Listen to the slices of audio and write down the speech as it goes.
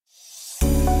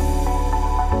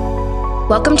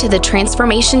Welcome to the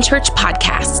Transformation Church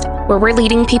podcast, where we're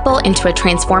leading people into a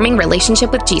transforming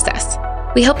relationship with Jesus.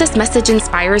 We hope this message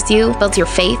inspires you, builds your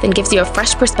faith, and gives you a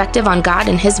fresh perspective on God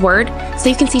and His Word so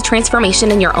you can see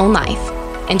transformation in your own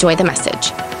life. Enjoy the message.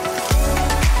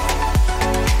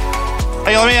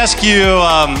 Hey, let me ask you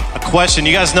a question.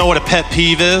 You guys know what a pet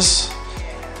peeve is?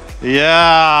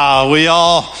 Yeah,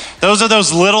 those are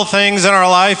those little things in our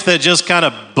life that just kind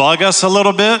of bug us a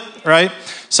little bit, right?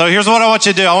 So here's what I want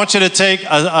you to do. I want you to take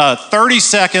 30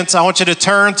 seconds. I want you to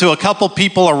turn to a couple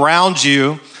people around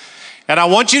you, and I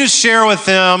want you to share with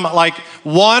them like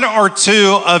one or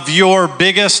two of your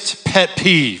biggest pet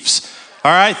peeves.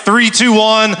 All right, 3, 2,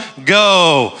 1,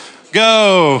 go.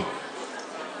 Go.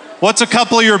 What's a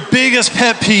couple of your biggest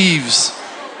pet peeves?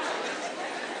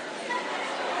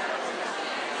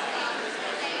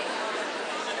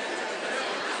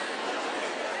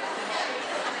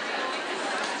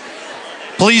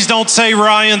 Please don't say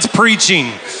Ryan's preaching.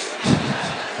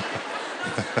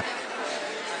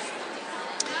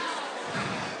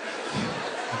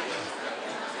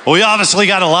 We obviously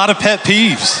got a lot of pet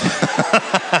peeves.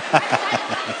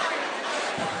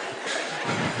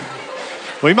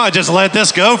 We might just let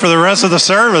this go for the rest of the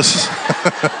service.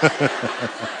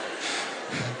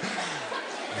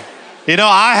 You know,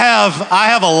 I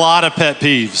have a lot of pet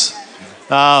peeves.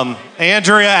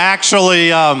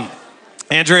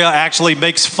 Andrea actually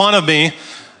makes fun of me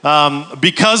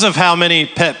because of how many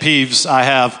pet peeves I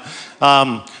have.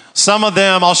 Some of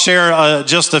them, I'll share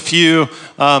just a few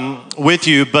with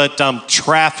you, but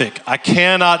traffic. I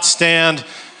cannot stand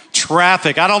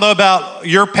traffic. I don't know about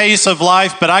your pace of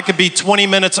life, but I could be 20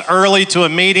 minutes early to a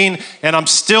meeting and I'm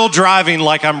still driving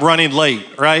like I'm running late,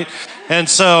 right? And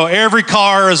so every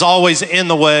car is always in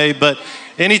the way, but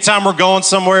anytime we're going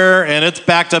somewhere and it's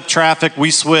backed up traffic, we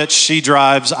switch. She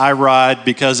drives, I ride,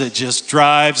 because it just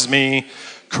drives me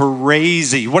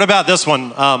crazy. What about this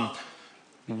one?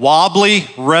 Wobbly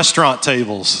restaurant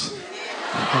tables.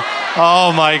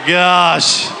 Oh my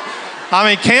gosh. I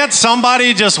mean, can't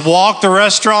somebody just walk the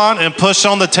restaurant and push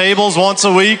on the tables once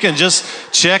a week and just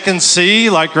check and see,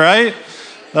 like, right?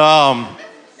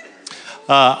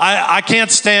 I can't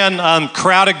stand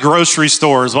crowded grocery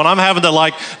stores. When I'm having to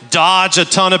like dodge a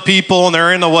ton of people and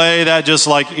they're in the way, that just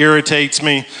like irritates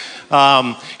me.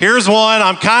 Here's one.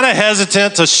 I'm kind of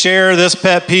hesitant to share this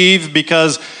pet peeve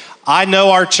because I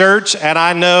know our church and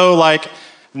I know like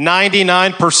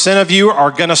 99% of you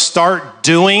are going to start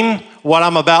doing what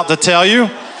I'm about to tell you.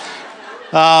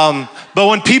 But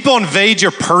when people invade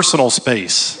your personal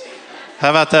space, how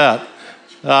about that?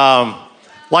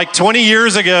 Like 20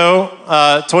 years ago,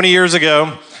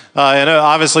 and it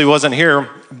obviously wasn't here,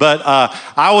 but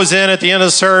I was in at the end of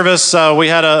the service. We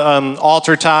had an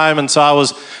altar time, and so I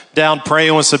was down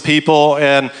praying with some people,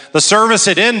 and the service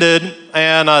had ended,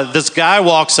 and this guy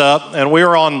walks up, and we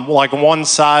were on like one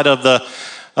side of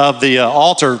the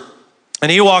altar, and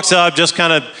he walks up just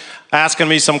kind of asking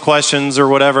me some questions or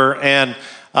whatever, and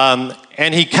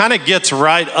he kind of gets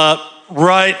right up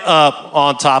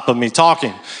on top of me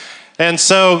talking. And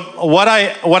so what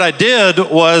I did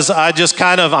was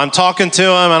I'm talking to him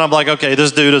and I'm like, okay,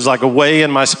 this dude is like way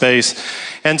in my space.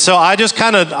 And so I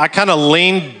kind of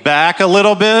lean back a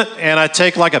little bit and I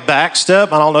take like a back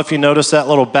step. I don't know if you noticed that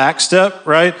little back step,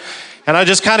 right? And I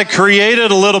just kind of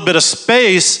created a little bit of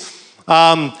space.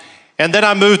 And then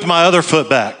I moved my other foot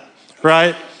back,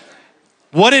 right?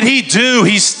 What did he do?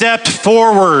 He stepped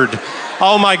forward.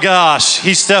 Oh my gosh,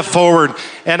 he stepped forward.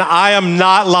 And I am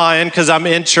not lying because I'm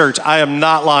in church. I am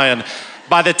not lying.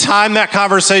 By the time that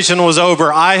conversation was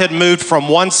over, I had moved from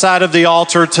one side of the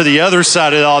altar to the other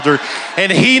side of the altar,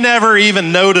 and he never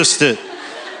even noticed it.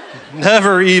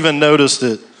 Never even noticed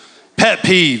it. Pet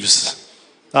peeves.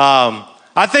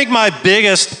 I think my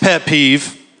biggest pet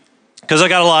peeve, because I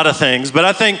got a lot of things, but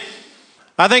I think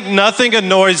nothing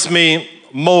annoys me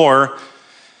more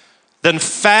than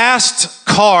fast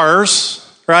cars,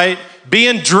 right,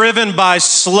 being driven by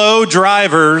slow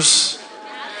drivers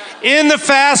in the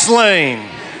fast lane.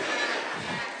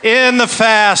 In the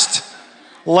fast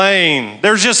lane.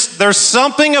 There's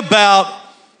something about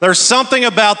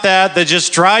that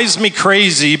just drives me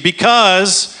crazy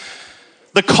because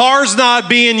the car's not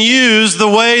being used the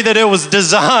way that it was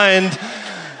designed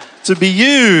to be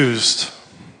used.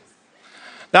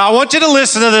 Now, I want you to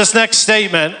listen to this next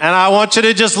statement, and I want you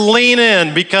to just lean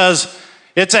in because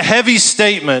it's a heavy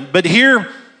statement. But here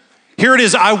it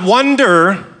is. I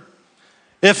wonder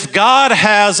if God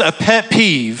has a pet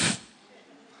peeve,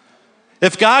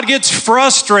 if God gets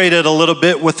frustrated a little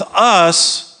bit with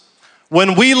us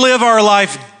when we live our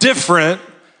life different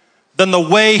than the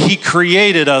way He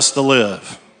created us to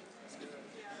live.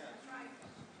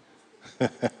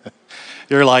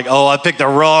 You're like, oh, I picked the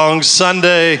wrong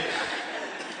Sunday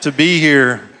to be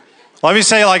here. Let me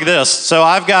say it like this. So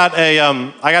I've got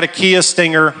a Kia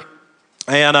Stinger,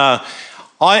 and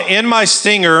in my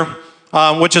Stinger,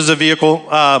 which is a vehicle,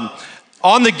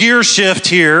 on the gear shift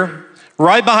here,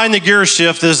 right behind the gear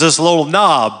shift is this little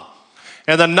knob.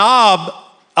 And the knob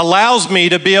allows me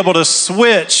to be able to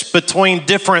switch between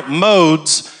different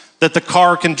modes that the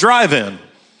car can drive in.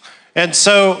 And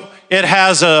so it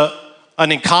has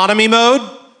an economy mode,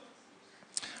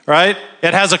 right?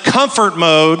 It has a comfort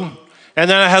mode, and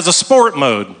then it has a sport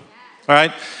mode,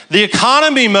 right? The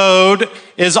economy mode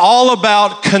is all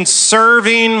about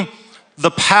conserving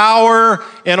the power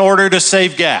in order to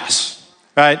save gas,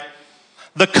 right?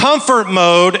 The comfort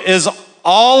mode is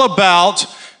all about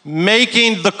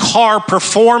making the car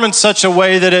perform in such a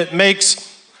way that it makes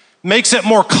it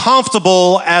more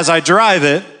comfortable as I drive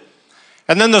it.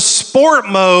 And then the sport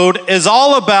mode is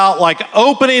all about like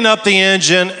opening up the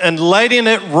engine and letting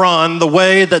it run the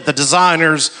way that the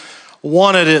designers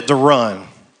wanted it to run.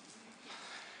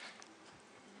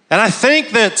 And I think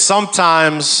that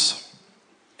sometimes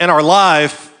in our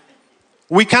life,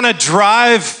 we kind of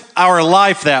drive our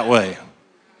life that way,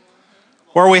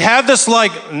 where we have this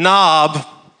like knob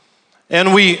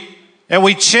and we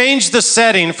change the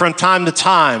setting from time to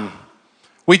time.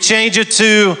 We change it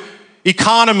to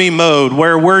economy mode,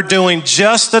 where we're doing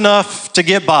just enough to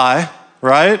get by,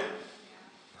 right?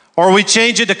 Or we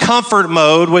change it to comfort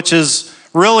mode, which is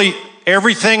really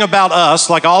everything about us,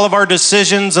 like all of our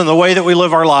decisions and the way that we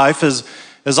live our life is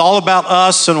all about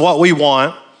us and what we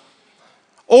want.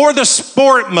 Or the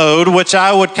sport mode, which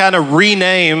I would kind of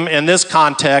rename in this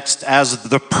context as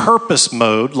the purpose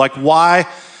mode, like why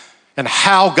and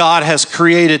how God has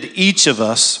created each of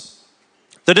us,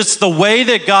 that it's the way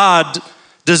that God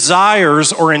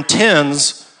desires or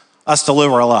intends us to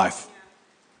live our life.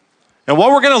 And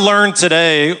what we're going to learn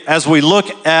today as we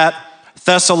look at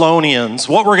Thessalonians,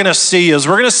 what we're going to see is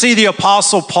we're going to see the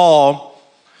Apostle Paul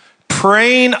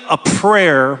praying a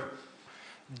prayer,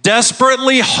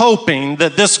 desperately hoping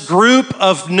that this group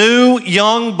of new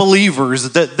young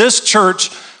believers, that this church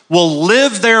will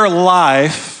live their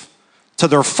life to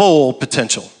their full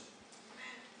potential.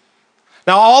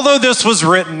 Now, although this was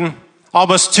written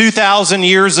almost 2,000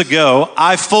 years ago,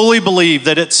 I fully believe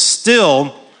that it's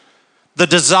still the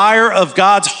desire of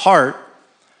God's heart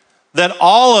that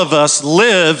all of us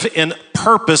live in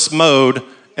purpose mode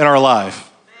in our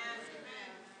life.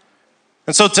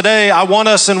 And so today, I want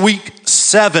us in week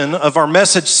 7 of our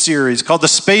message series called The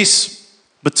Space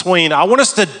Between, I want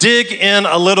us to dig in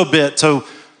a little bit to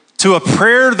a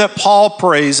prayer that Paul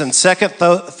prays in 2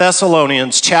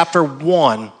 Thessalonians chapter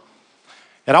 1.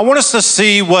 And I want us to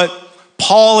see what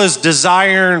Paul is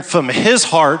desiring from his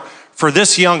heart for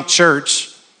this young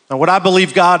church and what I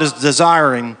believe God is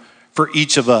desiring for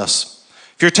each of us.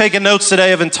 If you're taking notes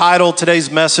today, I've entitled today's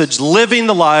message, Living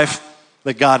the Life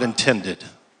That God Intended.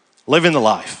 Living the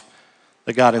life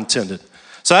that God intended.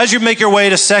 So as you make your way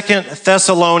to 2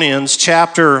 Thessalonians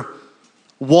chapter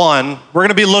 1, we're going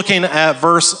to be looking at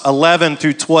verse 11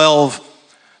 through 12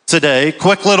 today.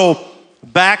 Quick little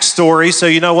backstory so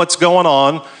you know what's going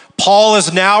on. Paul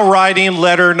is now writing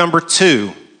letter number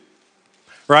 2,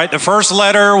 right? The first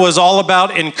letter was all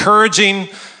about encouraging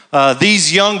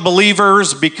these young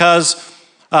believers because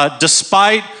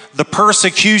despite the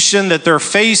persecution that they're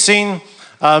facing,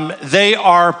 they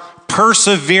are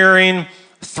persevering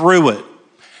through it.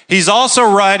 He's also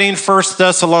writing 1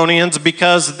 Thessalonians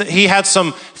because he had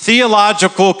some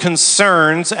theological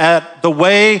concerns at the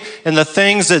way and the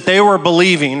things that they were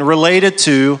believing related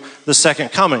to the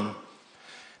second coming.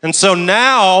 And so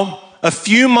now, a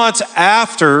few months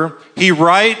after he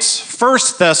writes 1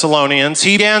 Thessalonians,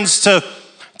 he begins to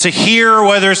hear,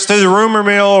 whether it's through the rumor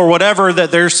mill or whatever,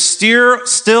 that there's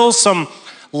still some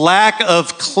lack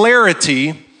of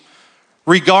clarity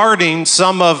regarding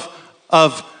some of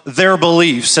their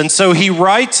beliefs. And so he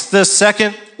writes the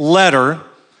second letter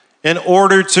in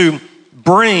order to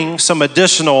bring some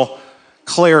additional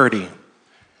clarity.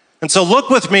 And so look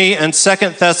with me in 2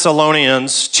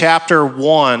 Thessalonians chapter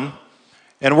 1,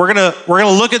 and we're gonna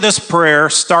look at this prayer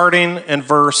starting in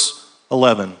verse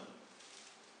 11.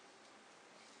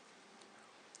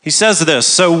 He says this,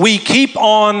 so we keep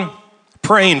on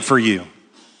praying for you.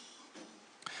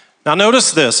 Now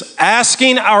notice this,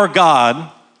 asking our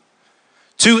God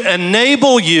to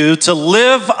enable you to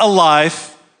live a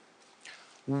life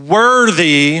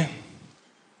worthy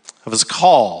of his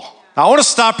call. Now, I want to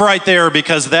stop right there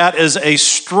because that is a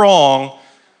strong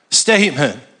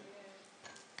statement.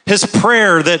 His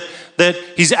prayer that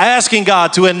he's asking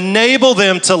God to enable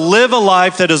them to live a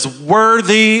life that is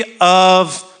worthy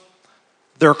of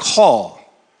their call.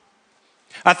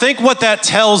 I think what that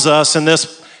tells us in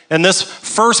this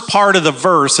first part of the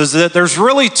verse is that there's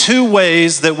really two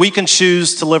ways that we can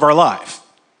choose to live our life.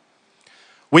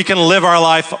 We can live our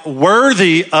life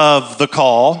worthy of the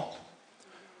call,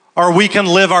 or we can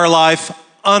live our life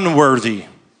unworthy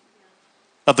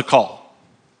of the call.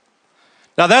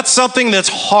 Now that's something that's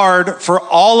hard for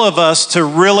all of us to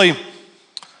really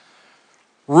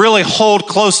hold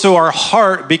close to our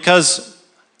heart, because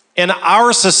in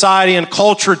our society and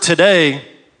culture today,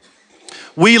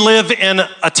 we live in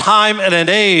a time and an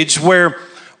age where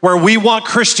we want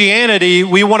Christianity,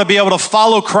 we want to be able to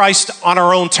follow Christ on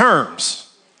our own terms.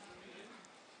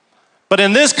 But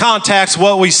in this context,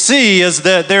 what we see is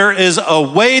that there is a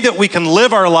way that we can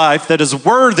live our life that is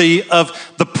worthy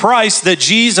of the price that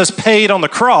Jesus paid on the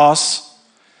cross,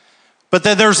 but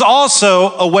that there's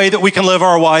also a way that we can live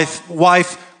our life,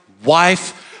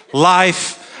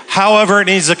 however it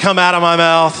needs to come out of my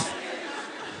mouth.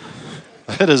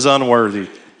 It is unworthy.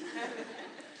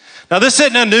 Now, this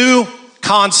isn't a new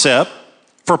concept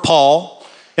for Paul.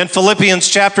 In Philippians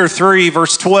chapter 3,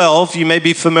 verse 12, you may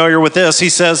be familiar with this. He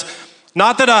says,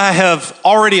 "Not that I have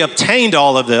already obtained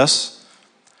all of this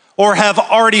or have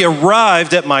already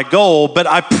arrived at my goal, but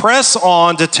I press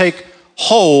on to take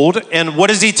hold." And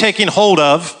what is he taking hold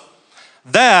of?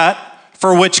 That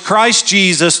for which Christ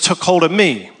Jesus took hold of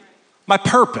me, my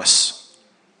purpose.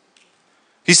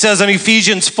 He says in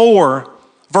Ephesians 4,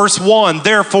 verse 1,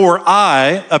 "Therefore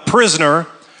I, a prisoner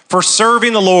for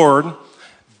serving the Lord,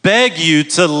 beg you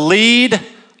to lead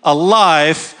a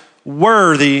life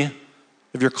worthy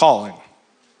of your calling."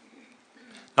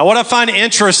 Now, what I find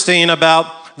interesting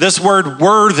about this word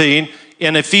worthy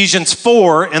in Ephesians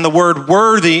 4 and the word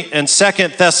worthy in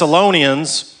 2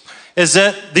 Thessalonians is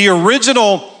that the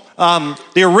original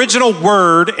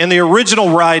word in the original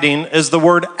writing is the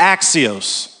word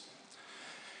axios.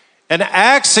 And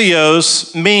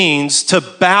axios means to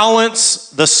balance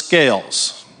the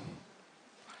scales.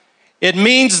 It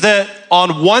means that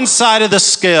on one side of the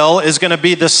scale is going to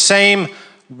be the same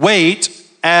weight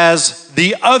as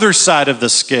the other side of the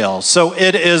scale. So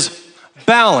it is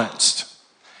balanced.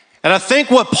 And I think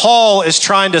what Paul is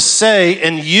trying to say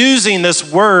in using this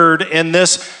word in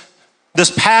this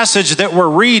passage that we're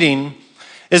reading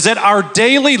is that our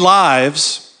daily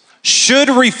lives should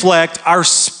reflect our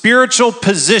spiritual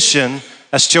position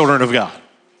as children of God.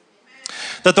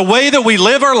 That the way that we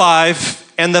live our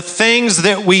life and the things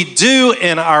that we do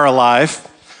in our life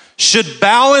should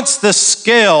balance the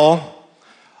scale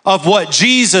of what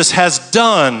Jesus has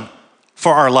done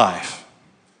for our life.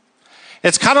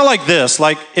 It's kind of like this,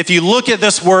 like if you look at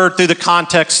this word through the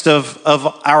context of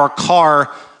our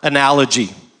car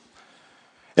analogy.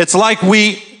 It's like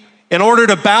in order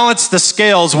to balance the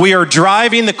scales, we are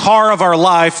driving the car of our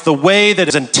life the way that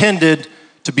is intended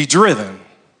to be driven.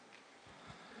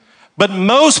 But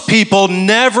most people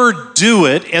never do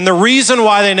it, and the reason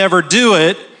why they never do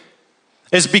it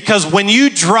is because when you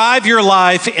drive your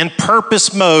life in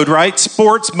purpose mode, right,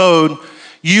 sports mode,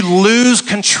 you lose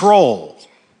control.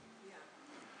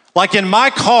 Like in my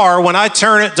car, when I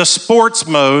turn it to sports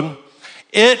mode,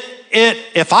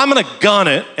 if I'm gonna gun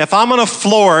it, if I'm gonna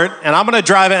floor it, and I'm gonna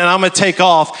drive it and I'm gonna take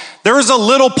off, there's a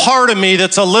little part of me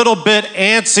that's a little bit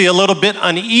antsy, a little bit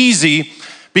uneasy,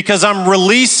 because I'm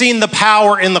releasing the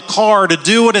power in the car to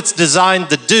do what it's designed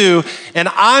to do, and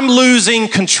I'm losing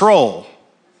control.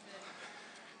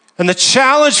 And the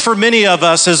challenge for many of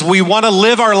us is we want to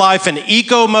live our life in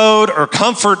eco mode or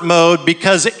comfort mode,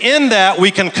 because in that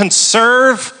we can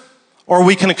conserve or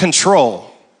we can control.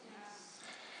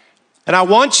 And I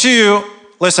want you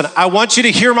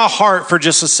to hear my heart for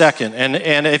just a second.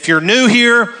 And if you're new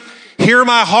here, hear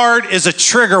my heart is a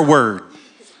trigger word.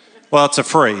 Well, it's a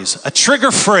phrase, a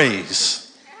trigger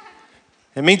phrase.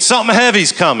 It means something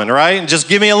heavy's coming, right? And just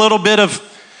give me a little bit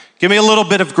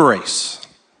of grace.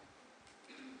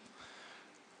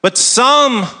 But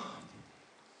some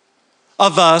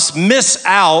of us miss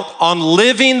out on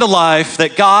living the life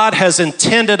that God has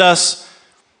intended us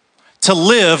to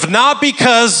live, not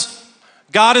because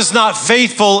God is not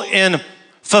faithful in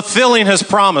fulfilling his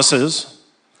promises,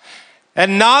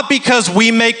 and not because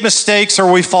we make mistakes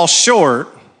or we fall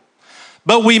short,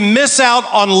 but we miss out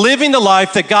on living the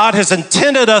life that God has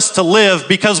intended us to live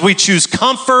because we choose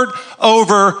comfort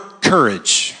over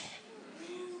courage.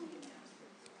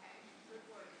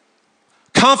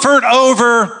 Comfort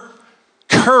over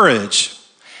courage.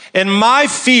 And my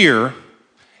fear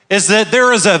is that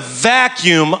there is a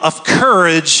vacuum of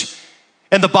courage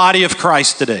in the body of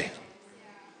Christ today.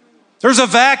 There's a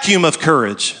vacuum of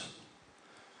courage.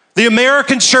 The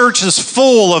American church is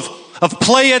full of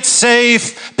play it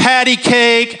safe, patty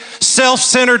cake,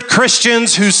 self-centered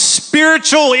Christians whose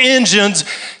spiritual engines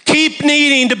keep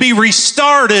needing to be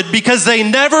restarted because they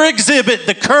never exhibit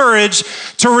the courage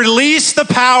to release the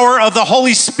power of the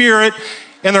Holy Spirit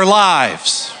in their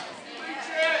lives.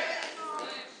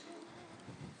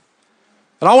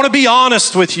 And I want to be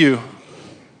honest with you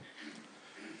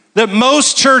that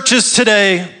most churches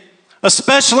today,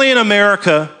 especially in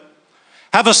America,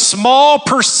 have a small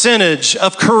percentage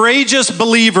of courageous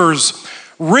believers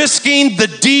risking the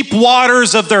deep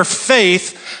waters of their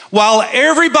faith while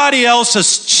everybody else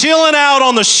is chilling out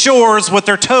on the shores with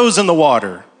their toes in the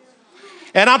water.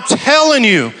 And I'm telling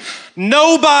you,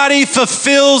 nobody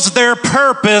fulfills their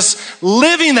purpose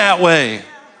living that way.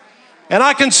 And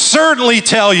I can certainly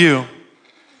tell you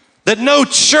that no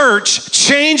church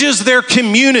changes their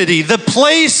community, the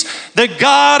place that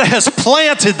God has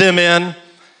planted them in,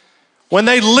 when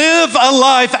they live a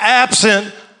life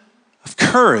absent of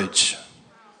courage.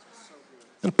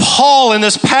 And Paul, in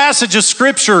this passage of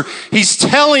scripture, he's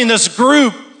telling this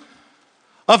group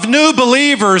of new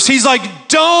believers, he's like,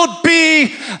 don't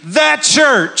be that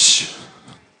church.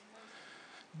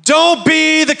 Don't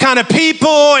be the kind of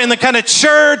people in the kind of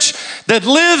church that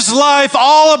lives life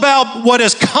all about what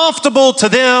is comfortable to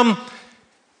them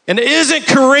and isn't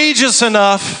courageous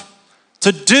enough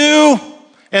to do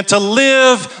and to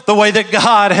live the way that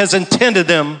God has intended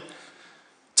them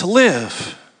to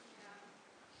live.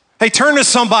 Hey, turn to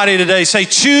somebody today. Say,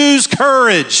 choose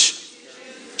courage.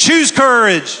 Choose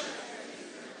courage.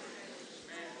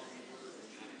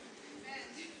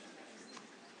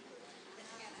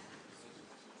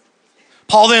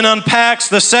 Paul then unpacks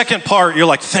the second part. You're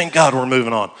like, thank God we're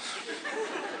moving on.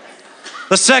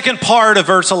 The second part of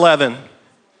verse 11.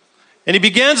 And he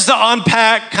begins to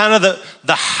unpack kind of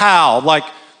the how. Like,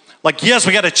 yes,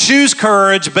 we got to choose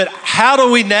courage, but how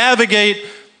do we navigate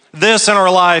this in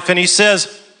our life? And he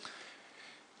says,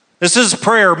 this is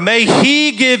prayer. May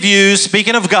he give you,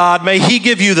 speaking of God, may he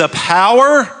give you the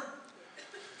power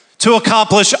to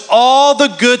accomplish all the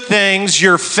good things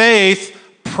your faith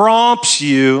prompts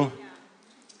you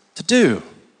to do.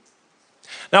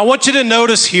 Now, I want you to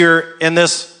notice here in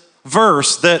this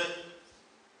verse that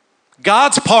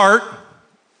God's part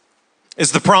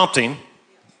is the prompting.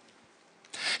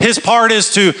 His part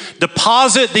is to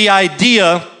deposit the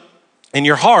idea in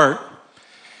your heart.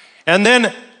 And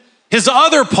then his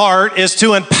other part is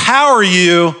to empower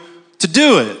you to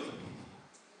do it.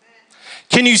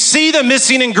 Can you see the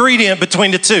missing ingredient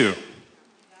between the two?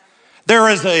 There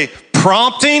is a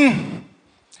prompting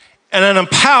and an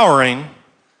empowering,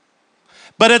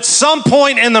 but at some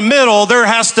point in the middle, there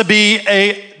has to be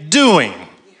a doing.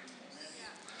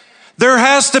 There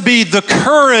has to be the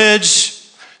courage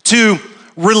to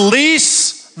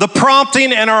release the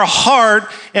prompting in our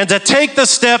heart and to take the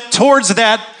step towards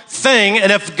that thing.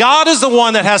 And if God is the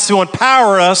one that has to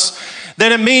empower us,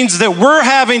 then it means that we're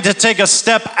having to take a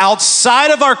step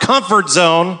outside of our comfort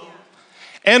zone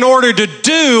in order to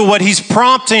do what he's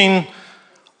prompting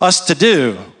us to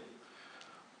do.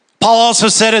 Paul also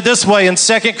said it this way in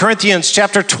 2 Corinthians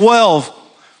chapter 12.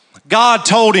 God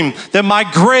told him that my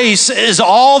grace is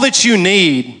all that you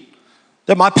need,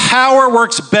 that my power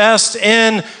works best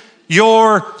in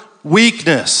your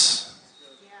weakness.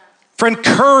 Friend,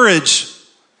 courage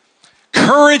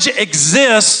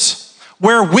exists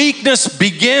where weakness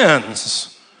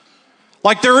begins.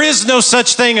 Like there is no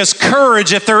such thing as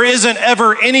courage if there isn't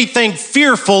ever anything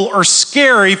fearful or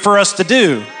scary for us to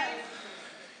do.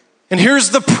 And here's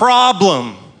the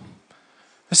problem.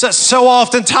 It's that so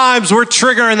oftentimes we're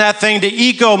triggering that thing to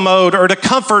ego mode or to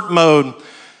comfort mode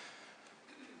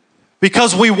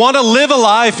because we want to live a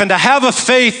life and to have a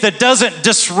faith that doesn't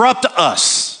disrupt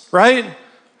us, right?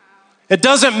 It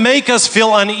doesn't make us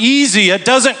feel uneasy. It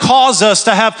doesn't cause us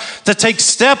to have to take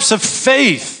steps of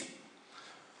faith.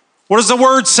 What does the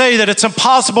word say? That it's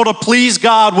impossible to please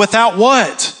God without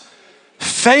what?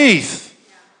 Faith.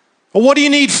 Well, what do you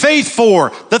need faith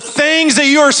for? The things that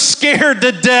you're scared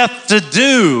to death to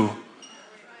do.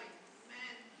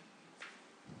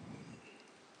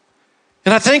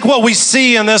 And I think what we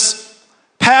see in this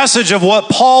passage of what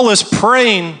Paul is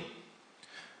praying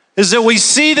is that we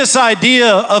see this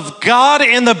idea of God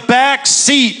in the back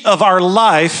seat of our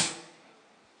life,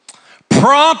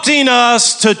 prompting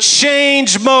us to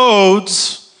change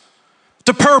modes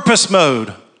to purpose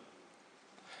mode.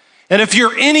 And if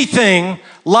you're anything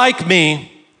like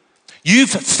me, you've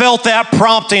felt that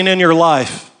prompting in your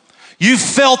life. You've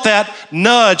felt that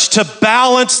nudge to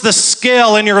balance the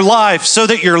scale in your life so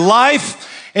that your life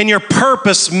and your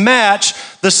purpose match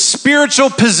the spiritual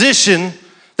position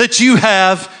that you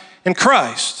have in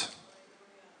Christ.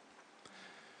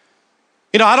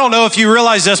 I don't know if you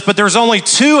realize this, but there's only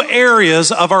 2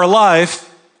 areas of our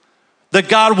life that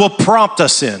God will prompt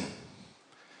us in.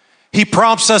 He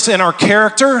prompts us in our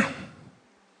character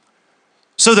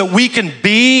so that we can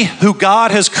be who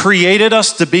God has created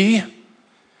us to be.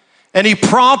 And he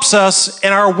prompts us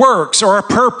in our works or our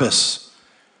purpose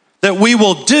that we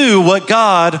will do what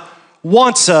God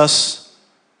wants us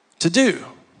to do.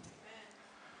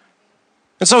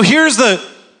 And so here's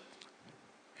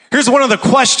one of the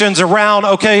questions around,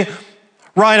 okay,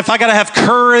 Ryan, if I got to have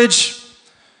courage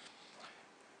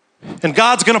and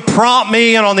God's going to prompt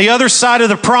me, and on the other side of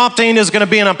the prompting is going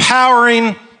to be an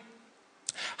empowering,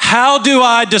 how do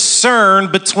I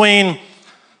discern between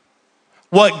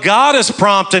what God is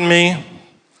prompting me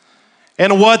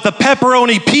and what the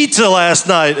pepperoni pizza last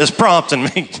night is prompting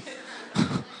me?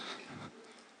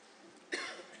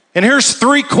 And here's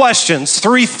 3 questions,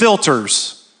 3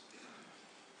 filters.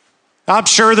 I'm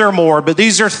sure there are more, but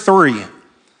these are 3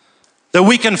 that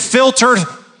we can filter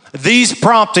these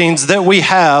promptings that we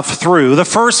have through. The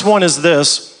first one is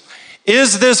this: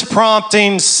 is this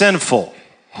prompting sinful?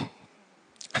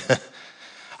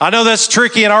 I know that's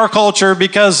tricky in our culture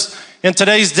because in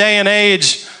today's day and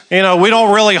age, we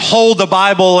don't really hold the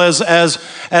Bible as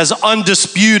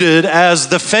undisputed as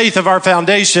the faith of our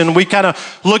foundation. We kind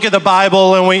of look at the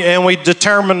Bible and we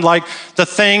determine like the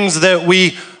things that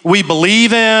we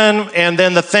believe in, and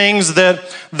then the things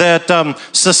that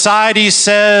society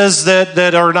says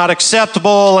that are not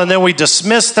acceptable, and then we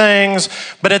dismiss things.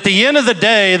 But at the end of the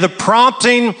day, the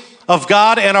prompting of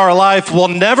God in our life will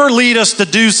never lead us to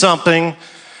do something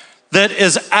that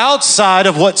is outside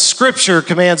of what Scripture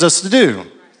commands us to do.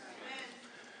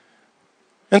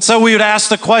 And so we would ask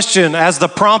the question as the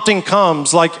prompting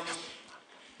comes, like,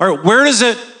 all right, where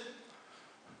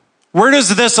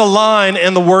does this align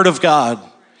in the Word of God?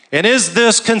 And is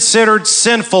this considered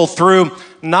sinful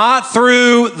not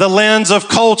through the lens of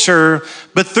culture,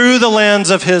 but through the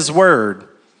lens of His Word?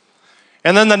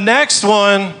 And then the next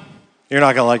one, you're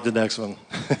not going to like the next one.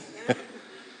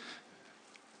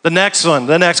 The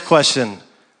next question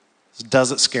is,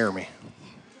 does it scare me?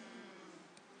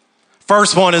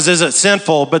 First one is it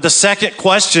sinful? But the second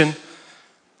question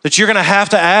that you're going to have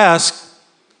to ask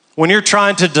when you're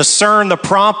trying to discern the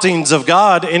promptings of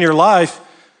God in your life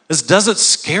is, does it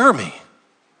scare me?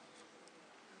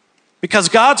 Because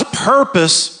God's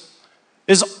purpose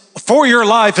for your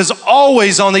life is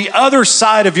always on the other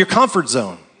side of your comfort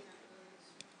zone.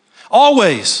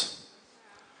 Always.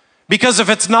 Because if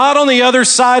it's not on the other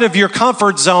side of your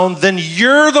comfort zone, then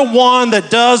you're the one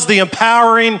that does the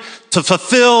empowering to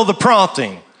fulfill the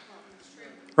prompting.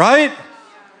 Right?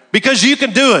 Because you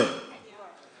can do it.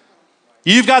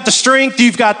 You've got the strength,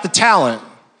 you've got the talent.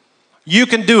 You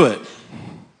can do it.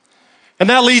 And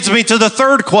that leads me to the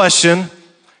third question,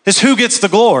 is who gets the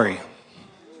glory?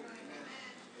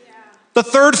 The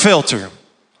third filter.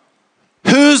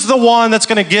 Who's the one that's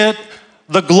going to get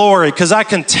the glory? Because I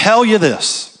can tell you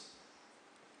this,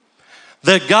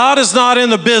 that God is not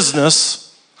in the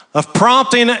business of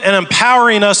prompting and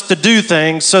empowering us to do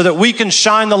things so that we can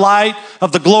shine the light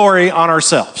of the glory on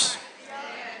ourselves.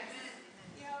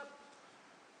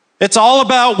 It's all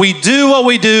about we do what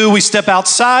we do. We step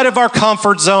outside of our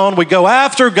comfort zone. We go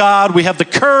after God. We have the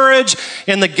courage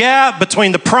in the gap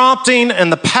between the prompting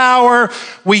and the power.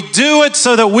 We do it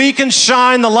so that we can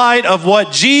shine the light of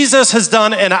what Jesus has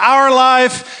done in our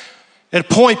life and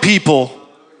point people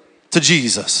to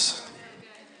Jesus.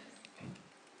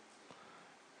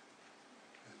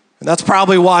 And that's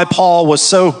probably why Paul was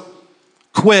so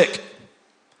quick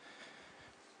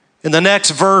in the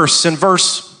next verse, in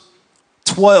verse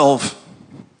 12,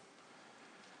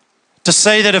 to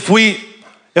say that if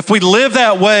we live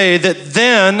that way, that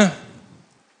then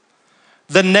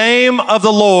the name of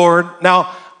the Lord,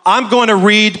 now I'm going to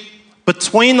read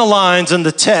between the lines in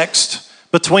the text,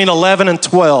 between 11 and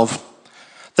 12,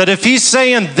 that if he's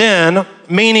saying then,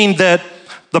 meaning that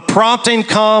the prompting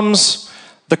comes,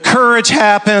 the courage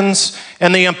happens,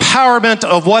 and the empowerment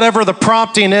of whatever the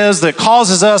prompting is that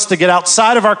causes us to get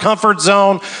outside of our comfort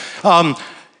zone,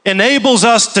 enables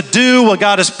us to do what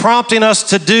God is prompting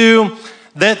us to do,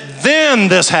 that then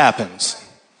this happens.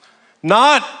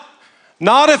 Not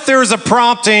if there's a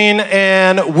prompting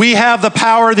and we have the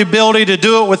power, the ability to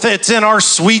do it with it's in our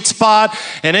sweet spot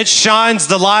and it shines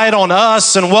the light on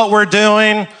us and what we're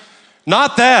doing.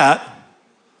 Not that.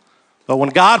 But when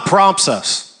God prompts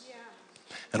us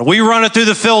and we run it through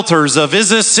the filters of, is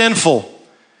this sinful?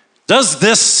 Does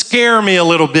this scare me a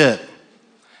little bit?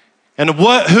 And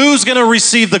who's going to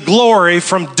receive the glory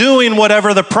from doing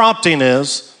whatever the prompting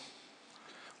is?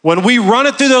 When we run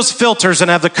it through those filters and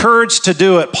have the courage to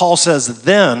do it, Paul says,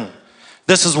 then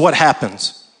this is what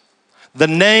happens. The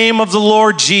name of the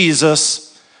Lord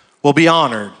Jesus will be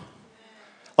honored.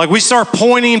 Like we start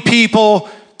pointing people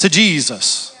to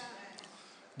Jesus.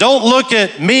 Don't look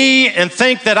at me and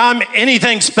think that I'm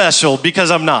anything special,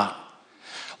 because I'm not.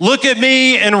 Look at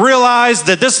me and realize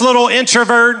that this little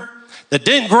introvert that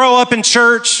didn't grow up in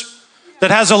church, that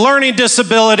has a learning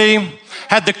disability,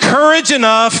 had the courage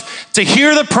enough to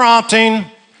hear the prompting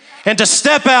and to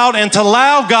step out and to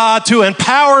allow God to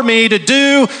empower me to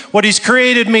do what He's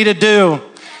created me to do.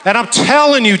 And I'm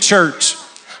telling you, church,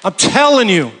 I'm telling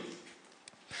you,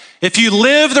 if you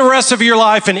live the rest of your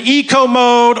life in eco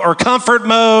mode or comfort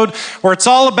mode, where it's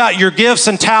all about your gifts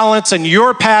and talents and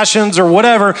your passions or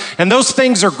whatever, and those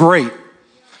things are great.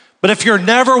 But if you're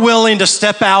never willing to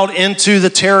step out into the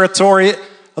territory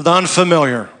of the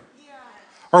unfamiliar,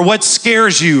 or what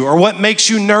scares you, or what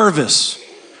makes you nervous,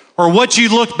 or what you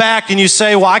look back and you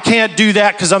say, well, I can't do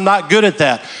that because I'm not good at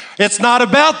that. It's not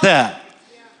about that.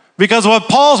 Because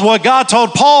what God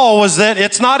told Paul was that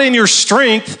it's not in your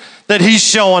strength that He's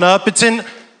showing up, it's in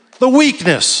the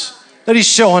weakness that He's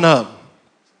showing up.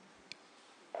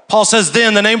 Paul says,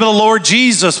 then the name of the Lord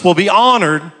Jesus will be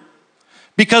honored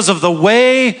because of the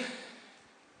way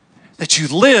that you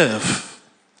live,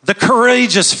 the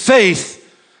courageous faith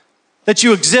that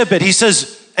you exhibit. He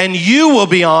says, and you will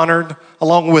be honored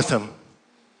along with Him.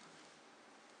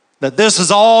 That this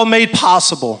is all made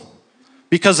possible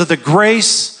because of the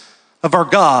grace of our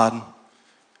God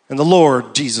and the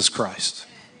Lord Jesus Christ.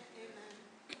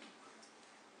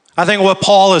 I think what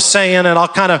Paul is saying, and I'll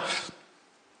kind of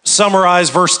summarize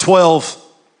verse 12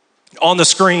 on the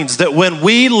screens, that when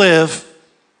we live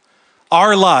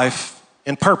our life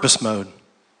in purpose mode,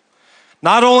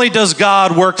 not only does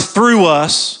God work through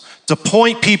us to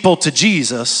point people to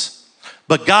Jesus,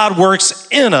 but God works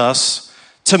in us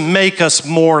to make us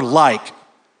more like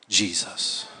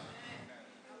Jesus.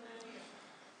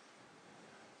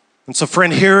 And so,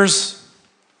 friend, here's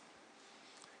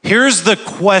the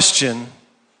question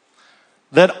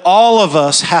that all of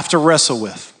us have to wrestle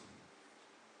with.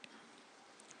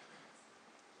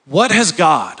 What has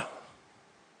God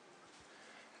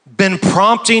been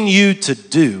prompting you to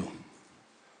do,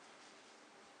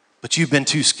 but you've been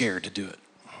too scared to do it?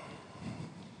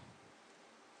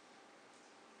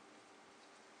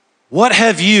 What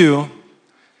have you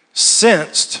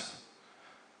sensed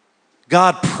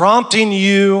God prompting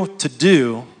you to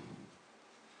do,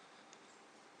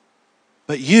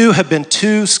 but you have been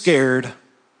too scared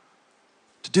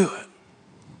to do it?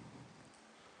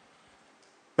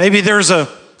 Maybe there's a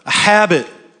habit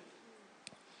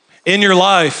in your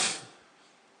life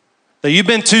that you've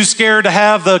been too scared to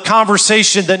have the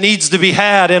conversation that needs to be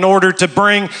had in order to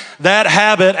bring that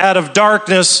habit out of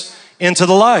darkness into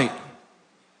the light.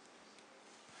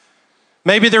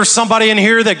 Maybe there's somebody in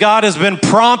here that God has been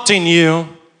prompting you,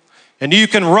 and you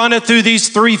can run it through these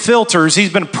 3 filters.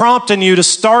 He's been prompting you to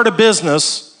start a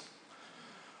business,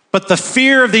 but the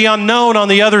fear of the unknown on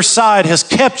the other side has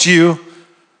kept you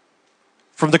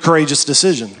from the courageous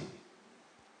decision.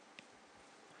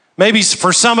 Maybe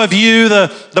for some of you,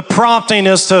 the prompting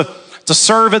is to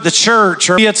serve at the church,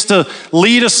 or maybe it's to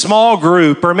lead a small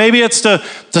group, or maybe it's to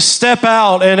step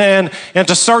out and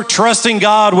to start trusting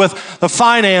God with the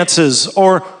finances,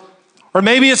 or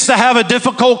maybe it's to have a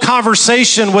difficult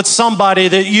conversation with somebody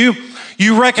that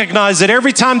you recognize that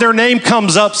every time their name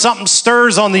comes up, something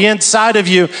stirs on the inside of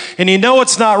you, and you know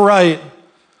it's not right.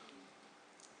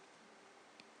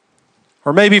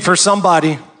 Or maybe for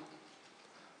somebody,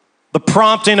 the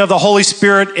prompting of the Holy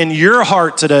Spirit in your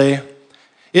heart today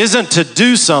isn't to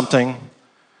do something,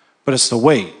 but it's to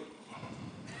wait.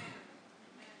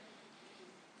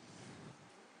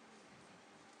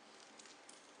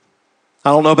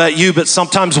 I don't know about you, but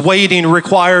sometimes waiting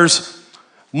requires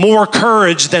more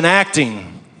courage than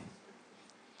acting.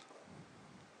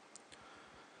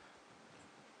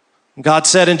 God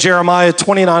said in Jeremiah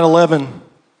 29:11,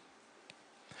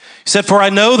 He said, "For I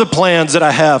know the plans that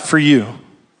I have for you,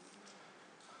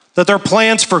 that they're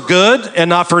plans for good and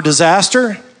not for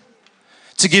disaster,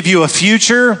 to give you a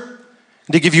future,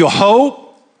 to give you a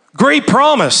hope." Great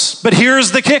promise, but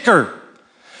here's the kicker.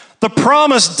 The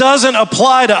promise doesn't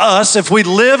apply to us if we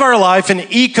live our life in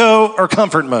eco or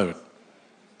comfort mode.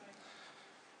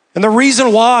 And the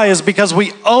reason why is because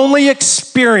we only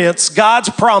experience God's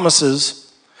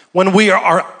promises when we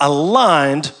are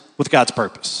aligned with God's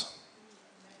purpose.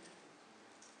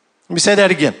 Let me say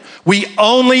that again. We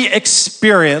only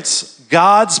experience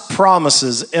God's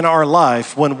promises in our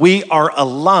life when we are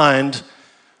aligned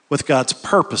with God's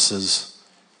purposes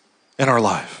in our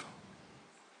life.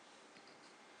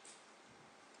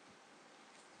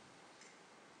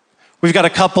 We've got a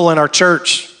couple in our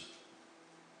church,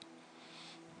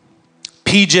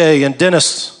 PJ and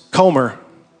Dennis Comer.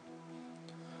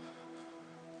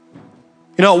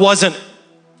 You know, it wasn't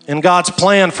in God's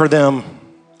plan for them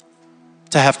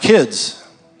to have kids.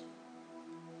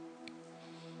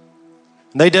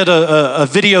 They did a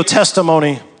video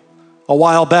testimony a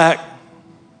while back.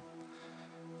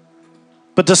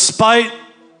 But despite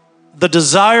the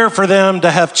desire for them to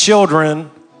have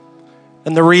children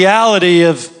and the reality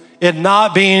of it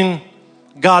not being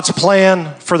God's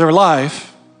plan for their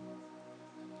life,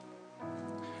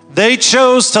 they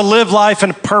chose to live life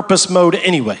in purpose mode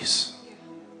anyways.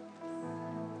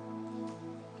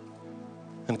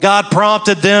 And God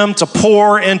prompted them to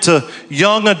pour into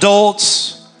young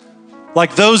adults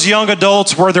like those young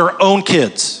adults were their own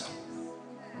kids.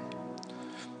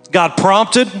 God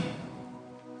prompted,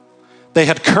 they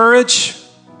had courage,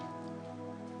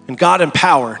 and God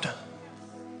empowered.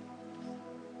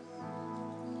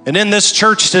 And in this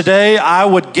church today, I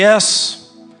would guess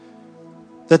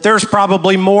that there's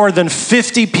probably more than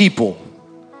 50 people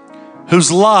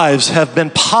whose lives have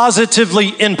been positively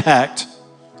impacted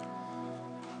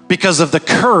because of the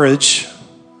courage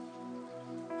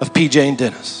of PJ and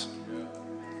Dennis.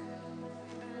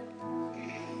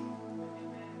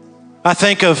 I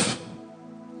think of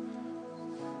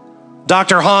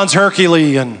Dr. Hans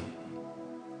Hercule and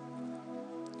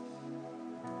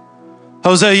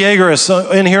Jose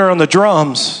Yeageris in here on the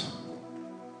drums.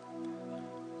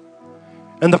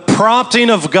 And the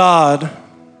prompting of God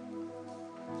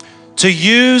to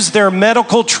use their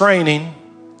medical training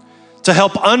to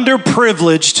help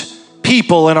underprivileged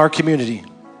people in our community.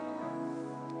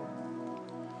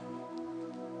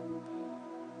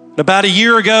 About a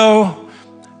year ago,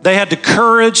 they had the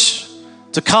courage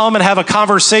to come and have a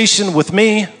conversation with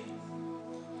me.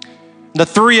 The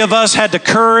three of us had the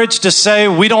courage to say,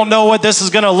 we don't know what this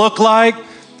is going to look like,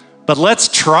 but let's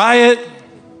try it.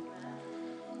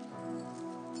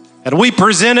 And we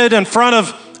presented in front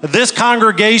of this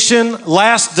congregation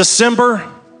last December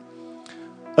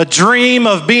a dream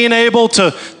of being able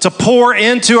to pour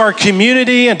into our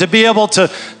community and to be able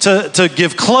to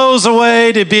give clothes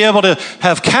away, to be able to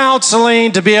have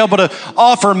counseling, to be able to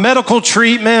offer medical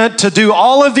treatment, to do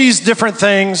all of these different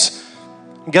things.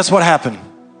 And guess what happened?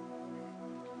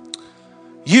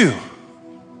 You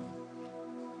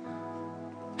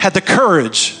had the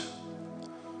courage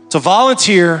to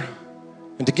volunteer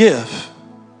and to give.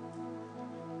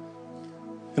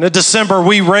 And in December,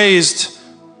 we raised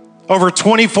over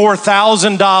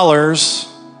 $24,000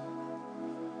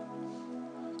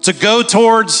 to go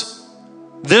towards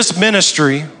this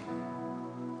ministry,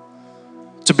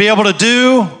 to be able to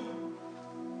do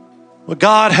what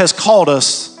God has called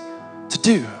us to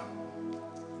do.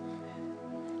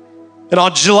 And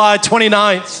on July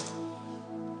 29th,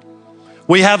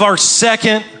 we have our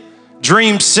second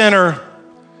Dream Center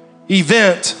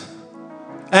event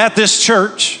at this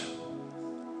church.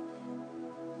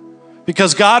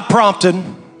 Because God prompted,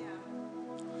 and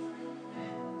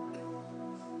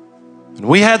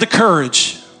we had the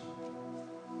courage,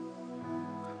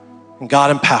 and God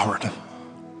empowered.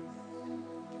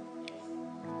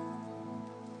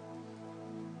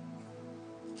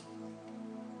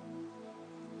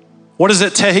 What does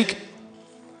it take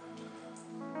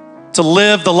to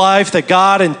live the life that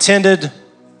God intended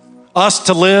us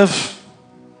to live?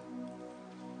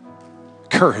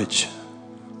 Courage.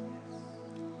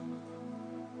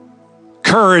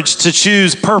 Courage to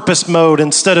choose purpose mode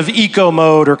instead of eco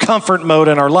mode or comfort mode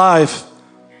in our life.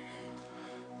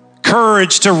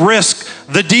 Courage to risk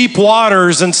the deep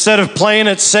waters instead of playing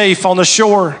it safe on the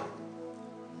shore.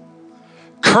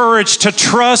 Courage to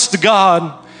trust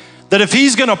God that if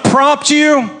He's going to prompt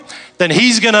you, then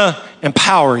He's going to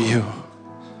empower you.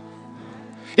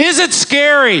 Is it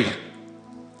scary?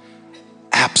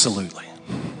 Absolutely.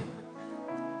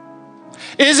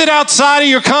 Is it outside of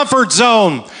your comfort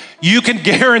zone? You can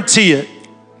guarantee it.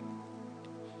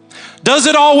 Does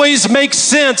it always make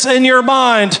sense in your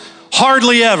mind?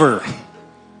 Hardly ever.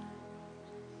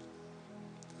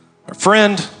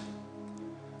 Friend,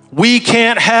 we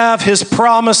can't have His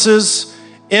promises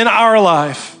in our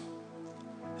life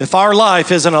if our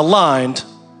life isn't aligned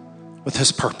with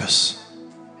His purpose.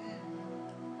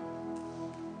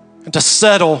 And to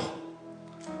settle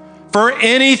for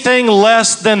anything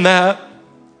less than that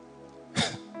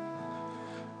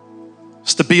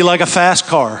is to be like a fast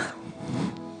car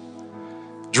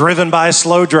driven by a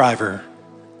slow driver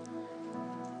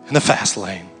in the fast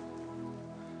lane.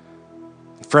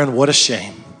 Friend, what a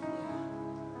shame.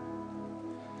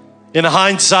 In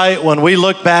hindsight, when we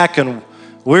look back and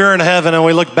we're in heaven and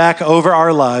we look back over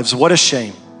our lives, what a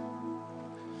shame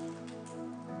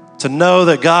to know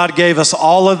that God gave us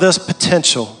all of this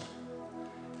potential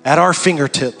at our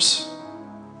fingertips,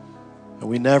 and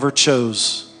we never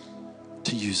chose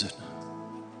to use it.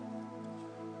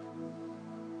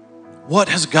 What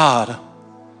has God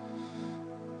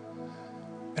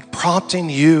been prompting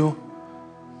you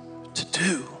to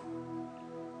do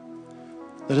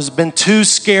that has been too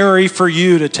scary for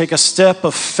you to take a step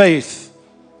of faith,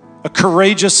 a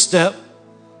courageous step,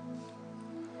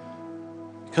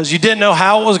 because you didn't know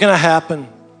how it was going to happen,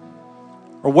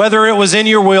 or whether it was in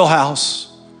your wheelhouse,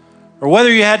 or whether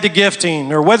you had the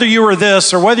gifting, or whether you were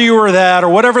this, or whether you were that, or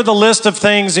whatever the list of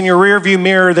things in your rearview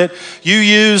mirror that you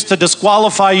use to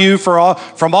disqualify you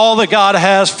from all that God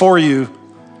has for you?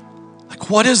 Like,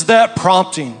 what is that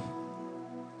prompting?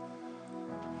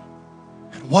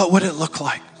 And what would it look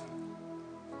like?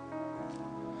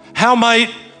 How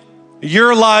might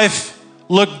your life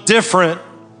look different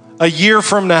a year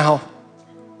from now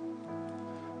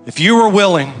if you were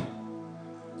willing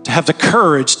to have the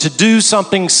courage to do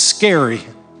something scary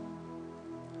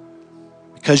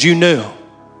because you knew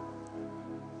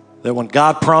that when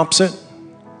God prompts it,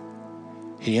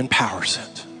 He empowers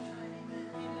it.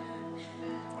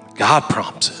 When God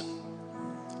prompts it,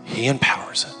 He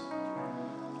empowers it.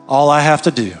 All I have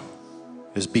to do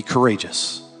is be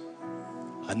courageous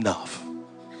enough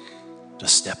to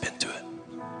step into it.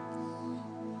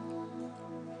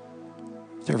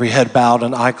 With every head bowed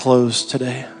and eye closed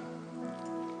today,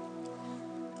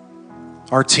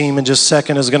 our team in just a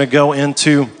second is going to go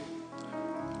into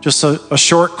just a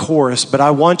short chorus, but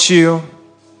I want you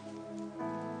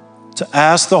to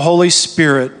ask the Holy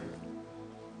Spirit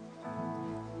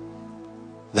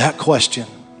that question.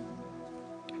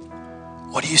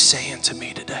 What are you saying to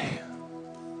me today?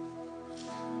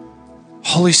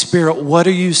 Holy Spirit, what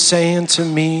are you saying to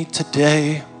me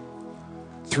today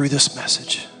through this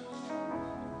message?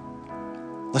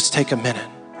 Let's take a minute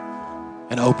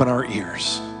and open our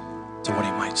ears to what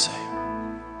He might say.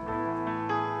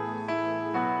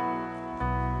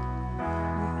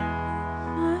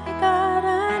 My God,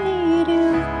 I need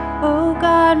you. Oh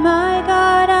God, my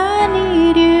God, I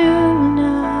need you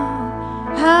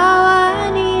now. How I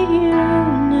need you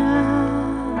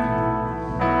now.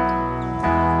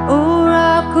 Oh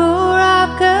rock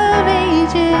of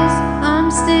ages,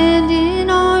 I'm standing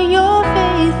on your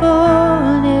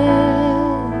faithfulness.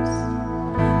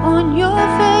 On your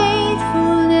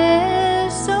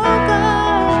faithfulness, oh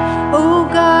God. Oh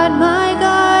God, my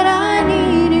God, I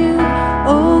need you.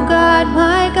 Oh God,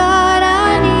 my God,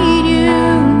 I need you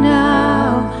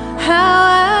now. How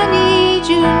I need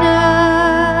you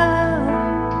now.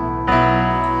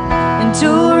 And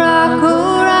oh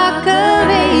rock of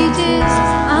ages,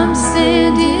 I'm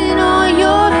standing on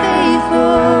your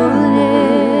faithfulness.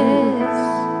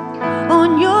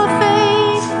 On your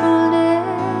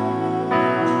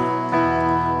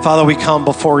faithfulness. Father, we come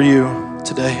before you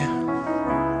today.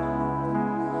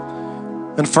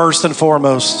 And first and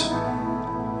foremost,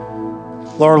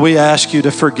 Lord, we ask you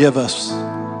to forgive us.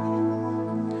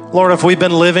 Lord, if we've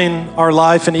been living our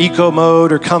life in eco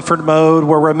mode or comfort mode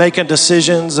where we're making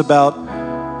decisions about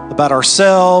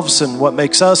ourselves and what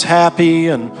makes us happy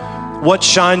and what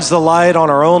shines the light on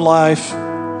our own life,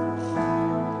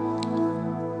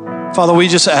 Father, we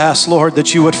just ask, Lord,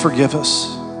 that you would forgive us.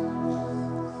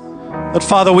 But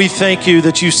Father, we thank you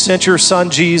that you sent your Son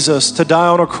Jesus to die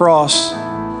on a cross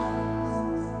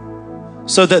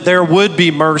so that there would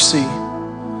be mercy,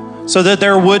 so that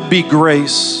there would be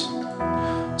grace,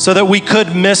 so that we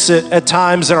could miss it at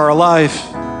times in our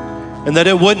life and that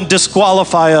it wouldn't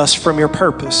disqualify us from your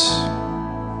purpose.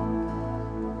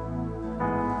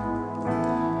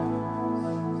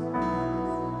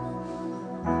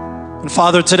 And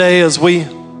Father, today as we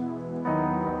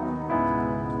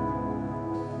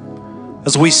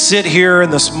sit here in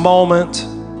this moment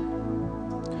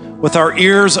with our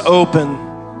ears open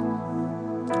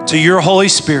to your Holy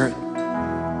Spirit,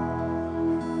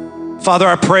 Father,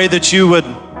 I pray that you would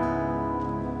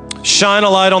shine a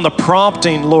light on the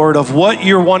prompting, Lord, of what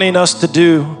you're wanting us to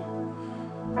do.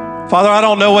 Father, I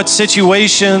don't know what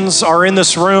situations are in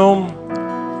this room.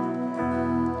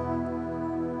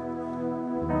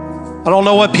 I don't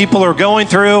know what people are going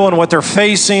through and what they're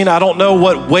facing. I don't know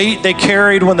what weight they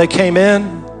carried when they came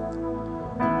in.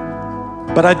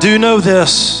 But I do know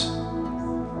this,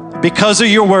 because of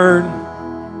your word,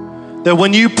 that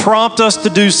when you prompt us to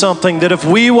do something, that if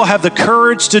we will have the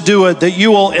courage to do it, that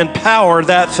you will empower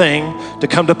that thing to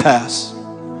come to pass.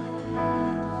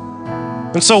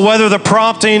 And so whether the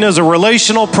prompting is a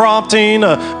relational prompting,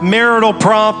 a marital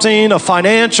prompting, a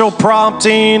financial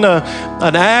prompting,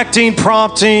 an acting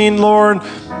prompting, Lord,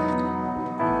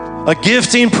 a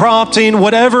gifting, prompting,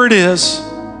 whatever it is.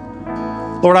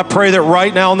 Lord, I pray that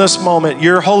right now in this moment,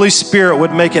 your Holy Spirit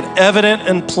would make it evident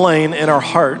and plain in our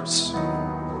hearts.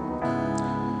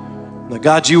 That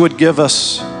God, you would give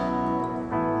us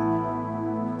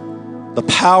the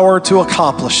power to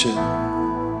accomplish it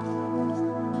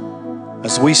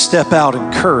as we step out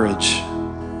in courage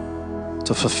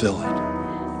to fulfill it.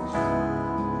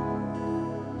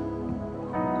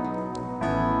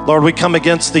 Lord, we come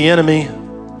against the enemy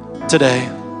today.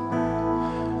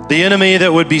 The enemy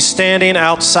that would be standing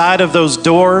outside of those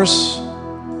doors,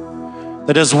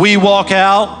 that as we walk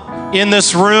out in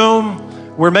this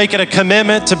room, we're making a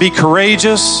commitment to be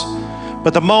courageous.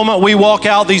 But the moment we walk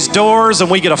out these doors and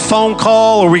we get a phone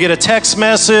call or we get a text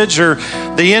message, or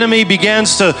the enemy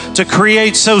begins to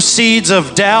create seeds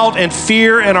of doubt and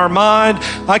fear in our mind,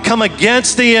 I come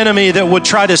against the enemy that would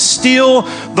try to steal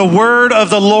the word of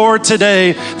the Lord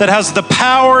today that has the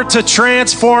power to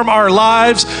transform our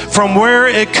lives from where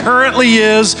it currently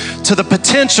is to the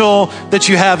potential that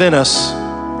you have in us.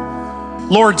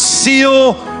 Lord,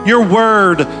 seal your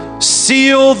word,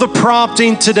 seal the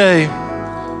prompting today.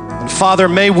 And Father,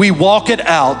 may we walk it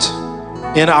out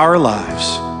in our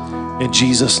lives. In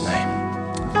Jesus' name,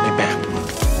 amen.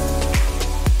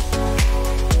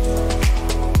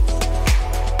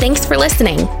 Thanks for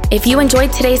listening. If you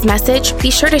enjoyed today's message,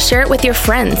 be sure to share it with your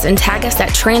friends and tag us at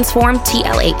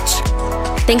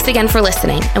TransformTLH. Thanks again for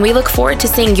listening, and we look forward to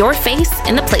seeing your face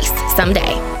in the place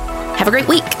someday. Have a great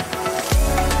week.